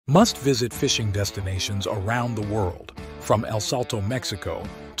Must-visit fishing destinations around the world, from El Salto, Mexico,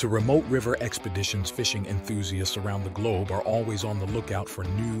 to remote river expeditions. Fishing enthusiasts around the globe are always on the lookout for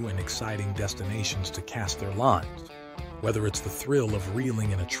new and exciting destinations to cast their lines. Whether it's the thrill of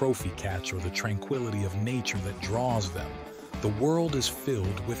reeling in a trophy catch or the tranquility of nature that draws them, the world is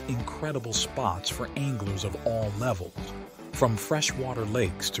filled with incredible spots for anglers of all levels. From freshwater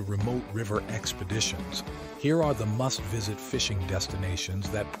lakes to remote river expeditions, here are the must-visit fishing destinations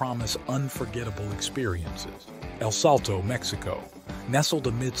that promise unforgettable experiences. El Salto, Mexico. Nestled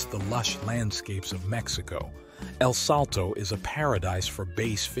amidst the lush landscapes of Mexico, El Salto is a paradise for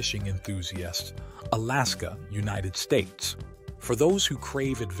bass fishing enthusiasts. Alaska, United States. For those who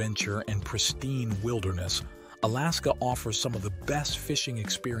crave adventure and pristine wilderness, Alaska offers some of the best fishing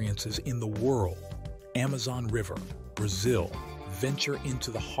experiences in the world. Amazon River, Brazil. Venture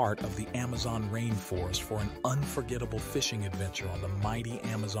into the heart of the Amazon rainforest for an unforgettable fishing adventure on the mighty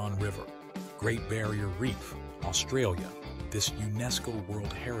Amazon River. Great Barrier Reef, Australia. This UNESCO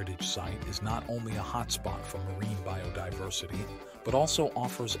World Heritage Site is not only a hotspot for marine biodiversity, but also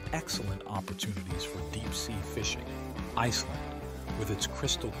offers excellent opportunities for deep-sea fishing. Iceland, with its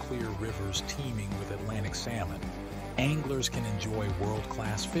crystal-clear rivers teeming with Atlantic salmon, anglers can enjoy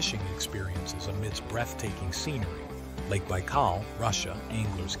world-class fishing experiences amidst breathtaking scenery. Lake Baikal, Russia,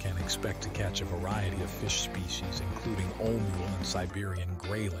 anglers can expect to catch a variety of fish species, including omul and Siberian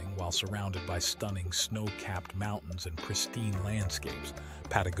grayling, while surrounded by stunning snow-capped mountains and pristine landscapes.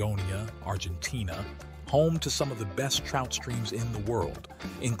 Patagonia, Argentina, home to some of the best trout streams in the world,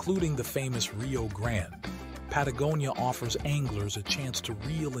 including the famous Rio Grande. Patagonia offers anglers a chance to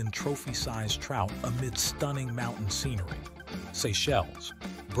reel in trophy-sized trout amid stunning mountain scenery. Seychelles.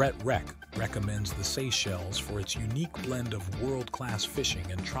 Reck recommends the Seychelles for its unique blend of world-class fishing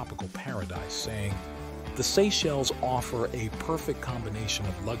and tropical paradise, saying, "The Seychelles offer a perfect combination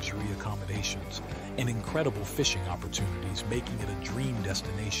of luxury accommodations and incredible fishing opportunities, making it a dream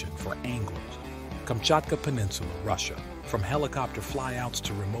destination for anglers." Kamchatka Peninsula, Russia. From helicopter flyouts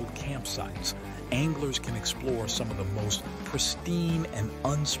to remote campsites, anglers can explore some of the most pristine and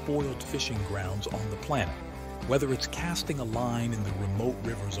unspoiled fishing grounds on the planet. Whether it's casting a line in the remote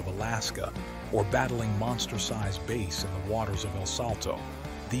rivers of Alaska or battling monster-sized bass in the waters of El Salto,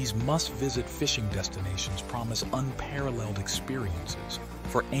 these must-visit fishing destinations promise unparalleled experiences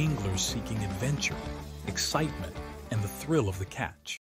for anglers seeking adventure, excitement, and the thrill of the catch.